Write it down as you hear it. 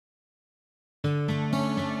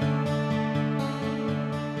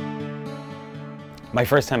My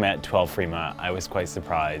first time at 12 Freemont, I was quite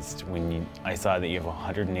surprised when I saw that you have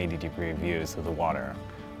 180-degree views of the water.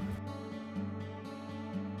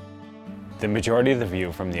 The majority of the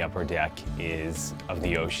view from the upper deck is of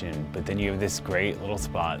the ocean, but then you have this great little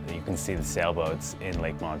spot that you can see the sailboats in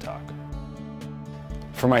Lake Montauk.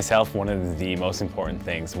 For myself, one of the most important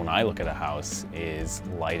things when I look at a house is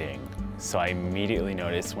lighting. So I immediately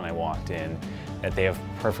noticed when I walked in that they have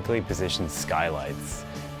perfectly positioned skylights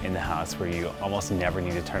in the house where you almost never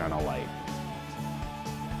need to turn on a light.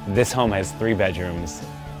 This home has 3 bedrooms,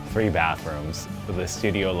 3 bathrooms, with a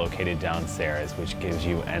studio located downstairs, which gives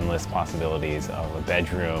you endless possibilities of a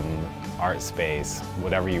bedroom, art space,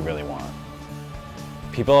 whatever you really want.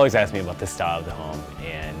 People always ask me about the style of the home,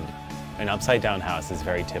 and an upside-down house is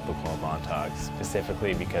very typical of Montauk,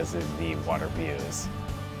 specifically because of the water views.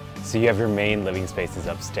 So you have your main living spaces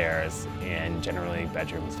upstairs and generally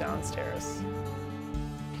bedrooms downstairs.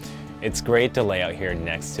 It's great to lay out here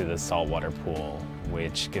next to the saltwater pool,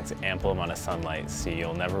 which gets ample amount of sunlight, so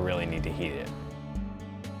you'll never really need to heat it.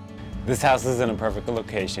 This house is in a perfect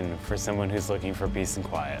location for someone who's looking for peace and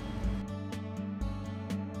quiet.